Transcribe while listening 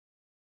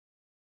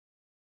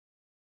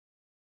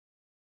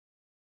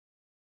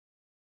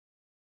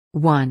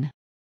1.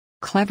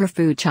 Clever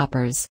food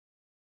choppers.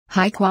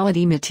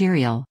 High-quality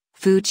material.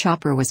 Food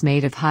chopper was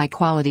made of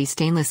high-quality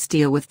stainless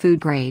steel with food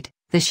grade.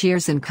 The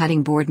shears and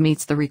cutting board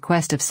meets the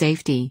request of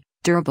safety,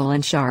 durable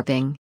and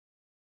sharpening.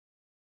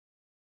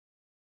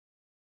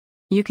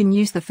 You can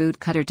use the food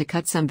cutter to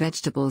cut some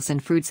vegetables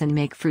and fruits and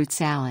make fruit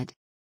salad.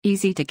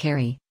 Easy to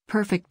carry,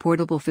 perfect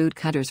portable food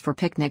cutters for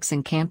picnics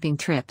and camping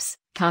trips.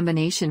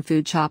 Combination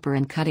food chopper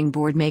and cutting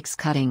board makes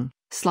cutting,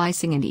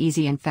 slicing and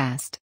easy and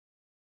fast.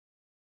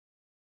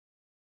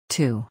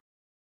 2.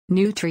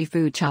 Nutri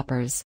food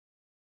choppers.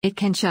 It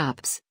can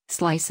chops,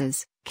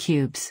 slices,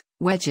 cubes,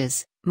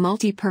 wedges,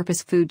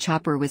 multi-purpose food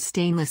chopper with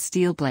stainless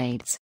steel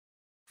blades.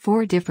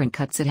 4 different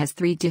cuts. It has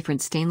 3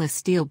 different stainless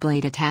steel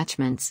blade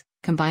attachments,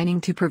 combining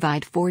to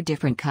provide 4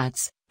 different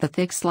cuts, the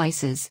thick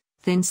slices,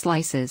 thin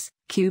slices,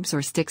 cubes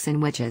or sticks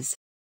and wedges.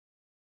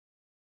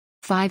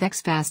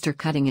 5x faster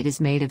cutting. It is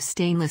made of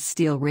stainless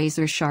steel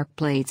razor-sharp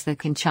blades that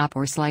can chop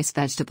or slice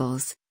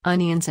vegetables,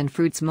 onions and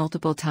fruits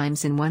multiple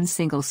times in one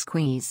single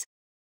squeeze.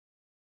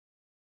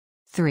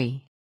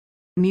 3.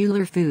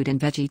 Mueller food and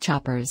veggie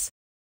choppers.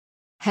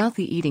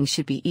 Healthy eating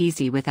should be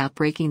easy without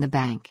breaking the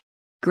bank.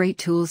 Great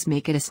tools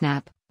make it a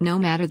snap, no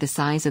matter the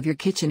size of your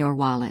kitchen or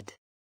wallet.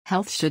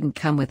 Health shouldn't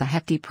come with a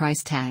hefty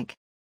price tag.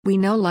 We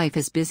know life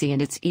is busy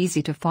and it's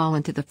easy to fall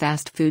into the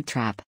fast food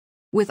trap.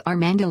 With our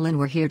mandolin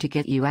we're here to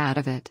get you out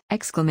of it!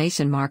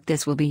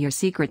 This will be your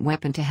secret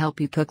weapon to help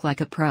you cook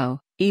like a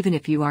pro, even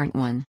if you aren't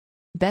one.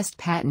 Best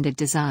patented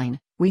design,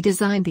 we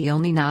designed the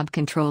only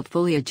knob-controlled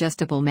fully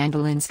adjustable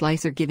mandolin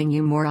slicer, giving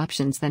you more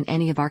options than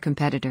any of our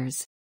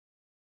competitors.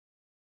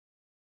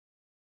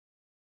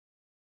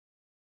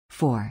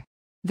 4.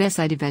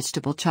 Vecide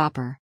vegetable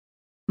chopper.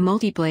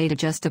 Multi-blade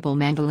adjustable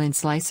mandolin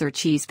slicer.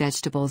 Cheese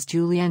vegetables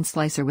julienne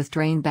slicer with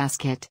drain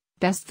basket,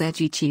 best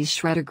veggie cheese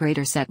shredder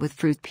grater set with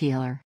fruit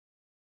peeler.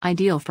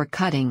 Ideal for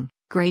cutting,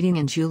 grating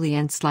and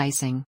julienne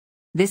slicing.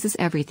 This is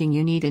everything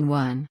you need in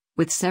one,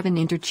 with 7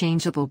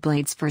 interchangeable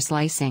blades for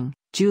slicing,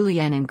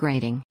 julienne and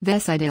grating.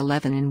 Vecide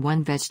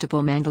 11-in-1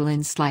 vegetable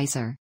mandolin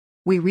slicer.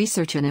 We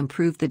research and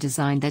improve the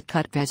design that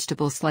cut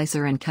vegetable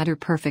slicer and cutter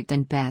perfect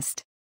and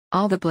best.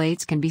 All the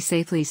blades can be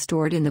safely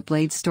stored in the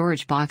blade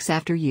storage box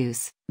after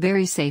use,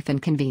 very safe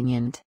and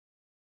convenient.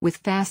 With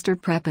faster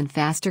prep and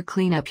faster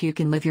cleanup you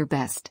can live your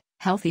best,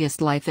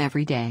 healthiest life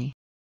every day.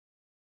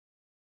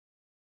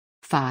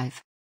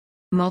 5.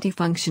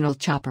 Multifunctional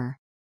chopper.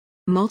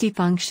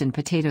 Multifunction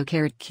potato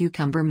carrot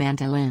cucumber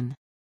mandolin.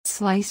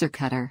 Slicer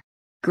cutter.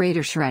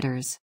 Grater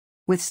shredders.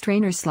 With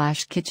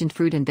strainer/kitchen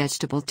fruit and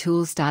vegetable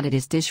tools. It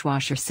is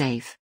dishwasher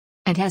safe.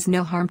 And has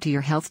no harm to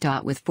your health.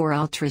 With 4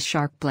 ultra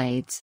sharp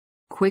blades.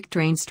 Quick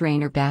drain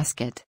strainer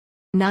basket.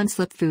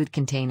 Non-slip food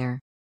container.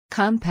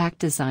 Compact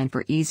design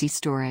for easy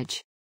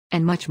storage.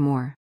 And much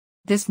more.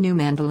 This new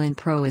Mandolin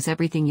Pro is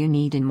everything you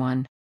need in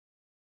one.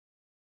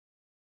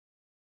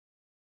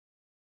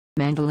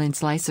 Mandolin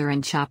slicer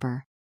and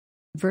chopper.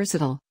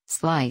 Versatile,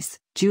 slice,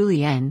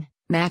 julienne,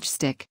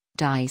 matchstick,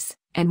 dice,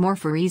 and more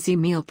for easy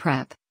meal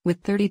prep,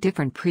 with 30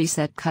 different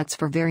preset cuts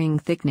for varying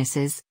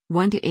thicknesses.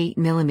 1 to 8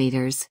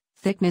 mm.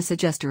 Thickness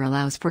adjuster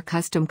allows for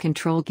custom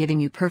control, giving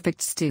you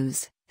perfect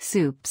stews,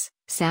 soups,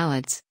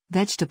 salads,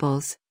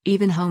 vegetables,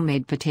 even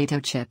homemade potato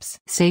chips.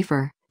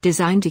 Safer,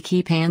 designed to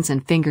keep hands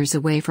and fingers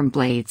away from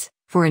blades.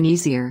 For an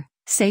easier,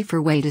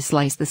 safer way to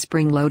slice, the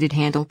spring-loaded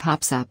handle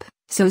pops up,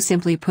 so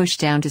simply push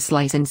down to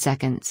slice in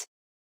seconds.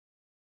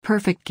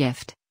 Perfect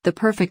gift. The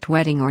perfect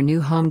wedding or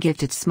new home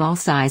gift. Its small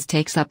size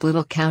takes up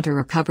little counter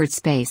or cupboard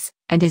space,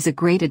 and is a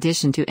great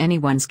addition to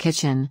anyone's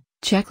kitchen.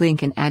 Check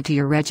link and add to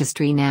your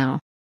registry now.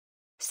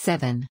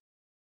 7.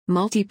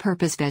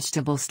 Multi-purpose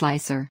vegetable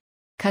slicer.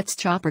 Cuts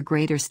chopper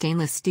grater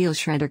stainless steel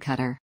shredder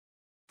cutter.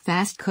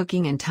 Fast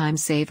cooking and time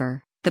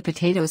saver. The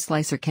potato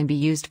slicer can be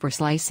used for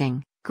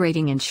slicing,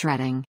 grating and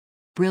shredding.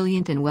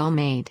 Brilliant and well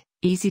made,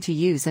 easy to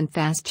use and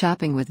fast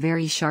chopping with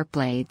very sharp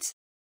blades.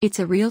 It's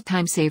a real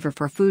time saver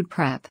for food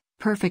prep,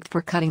 perfect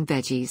for cutting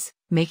veggies,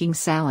 making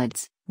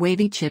salads,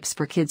 wavy chips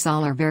for kids.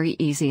 All are very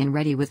easy and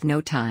ready with no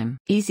time.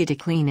 Easy to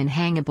clean and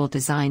hangable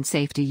design,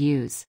 safe to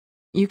use.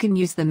 You can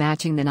use the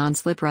matching the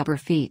non-slip rubber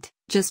feet,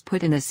 just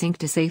put in the sink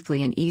to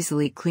safely and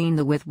easily clean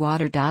the with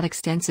water.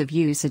 Extensive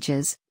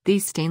usages.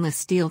 These stainless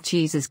steel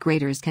cheeses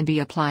graters can be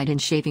applied in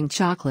shaving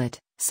chocolate,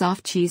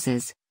 soft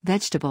cheeses,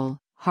 vegetable,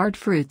 hard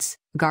fruits,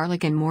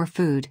 garlic and more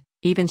food,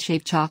 even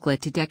shave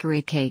chocolate to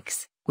decorate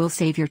cakes, will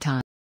save your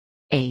time.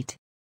 8.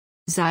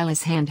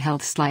 Xylus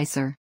handheld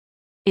slicer.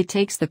 It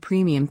takes the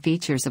premium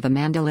features of a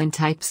mandolin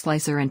type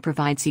slicer and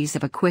provides ease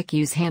of a quick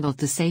use handle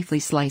to safely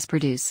slice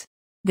produce.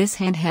 This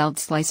handheld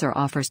slicer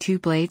offers 2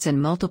 blades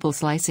and multiple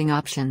slicing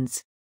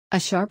options.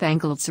 A sharp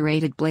angled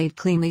serrated blade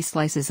cleanly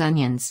slices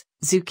onions,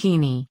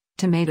 zucchini,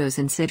 tomatoes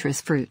and citrus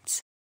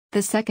fruits.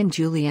 The second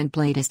julienne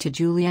blade is to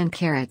julienne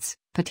carrots,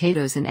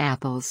 potatoes and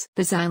apples.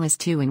 The Xylus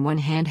 2-in-1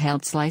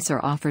 handheld slicer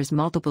offers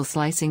multiple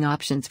slicing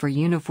options for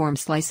uniform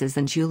slices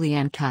and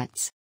julienne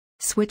cuts.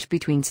 Switch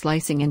between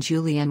slicing and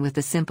julienne with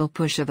the simple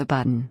push of a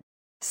button.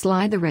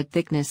 Slide the red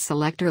thickness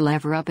selector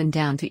lever up and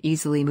down to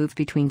easily move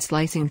between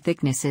slicing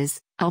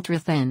thicknesses, ultra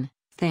thin,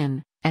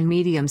 thin, and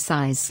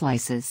medium-sized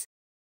slices.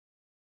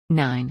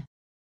 9.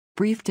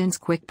 Briefton's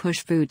Quick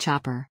Push Food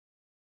Chopper.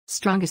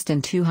 Strongest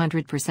and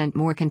 200%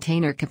 more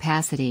container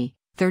capacity,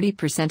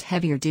 30%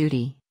 heavier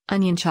duty,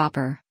 onion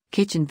chopper,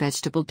 kitchen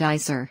vegetable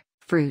dicer,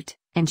 fruit,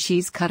 and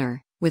cheese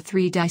cutter, with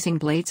 3 dicing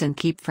blades and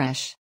keep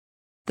fresh.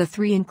 The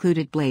 3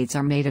 included blades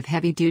are made of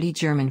heavy-duty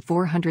German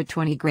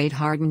 420 grade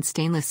hardened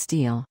stainless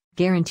steel,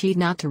 guaranteed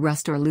not to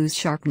rust or lose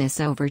sharpness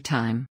over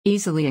time.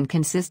 Easily and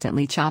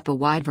consistently chop a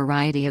wide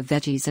variety of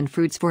veggies and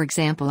fruits, for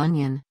example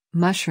onion,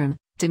 mushroom,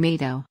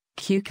 tomato,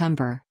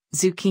 cucumber,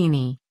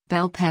 zucchini,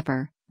 bell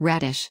pepper,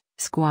 radish,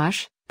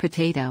 squash,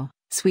 potato,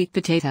 sweet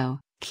potato,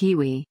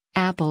 kiwi,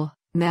 apple,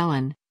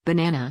 melon,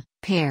 banana,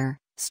 pear,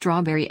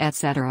 strawberry,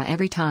 etc.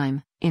 every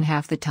time, in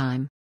half the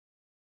time.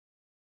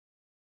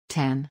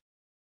 10.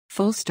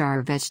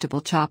 Fullstar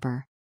Vegetable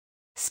Chopper.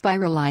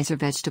 Spiralizer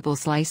Vegetable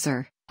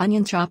Slicer,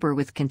 Onion Chopper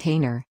with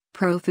Container,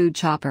 Pro Food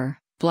Chopper,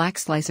 Black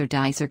Slicer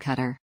Dicer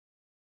Cutter.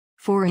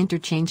 4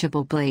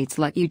 interchangeable blades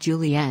let you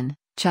julienne,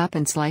 chop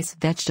and slice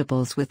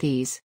vegetables with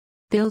ease.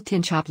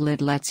 Built-in chop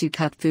lid lets you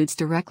cut foods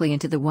directly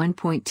into the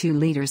 1.2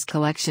 liters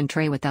collection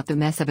tray without the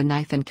mess of a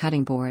knife and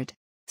cutting board.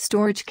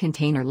 Storage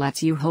container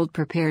lets you hold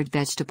prepared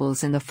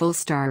vegetables in the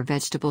Fullstar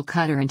vegetable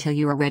cutter until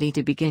you are ready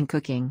to begin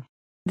cooking.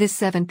 This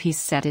 7-piece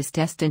set is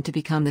destined to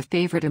become the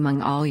favorite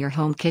among all your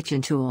home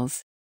kitchen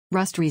tools.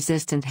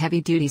 Rust-resistant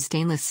heavy-duty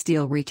stainless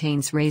steel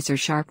retains razor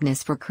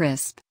sharpness for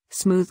crisp,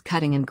 smooth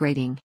cutting and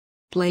grating.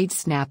 Blades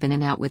snap in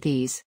and out with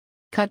ease.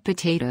 Cut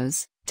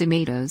potatoes,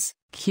 tomatoes,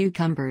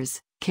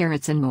 cucumbers,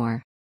 carrots and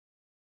more.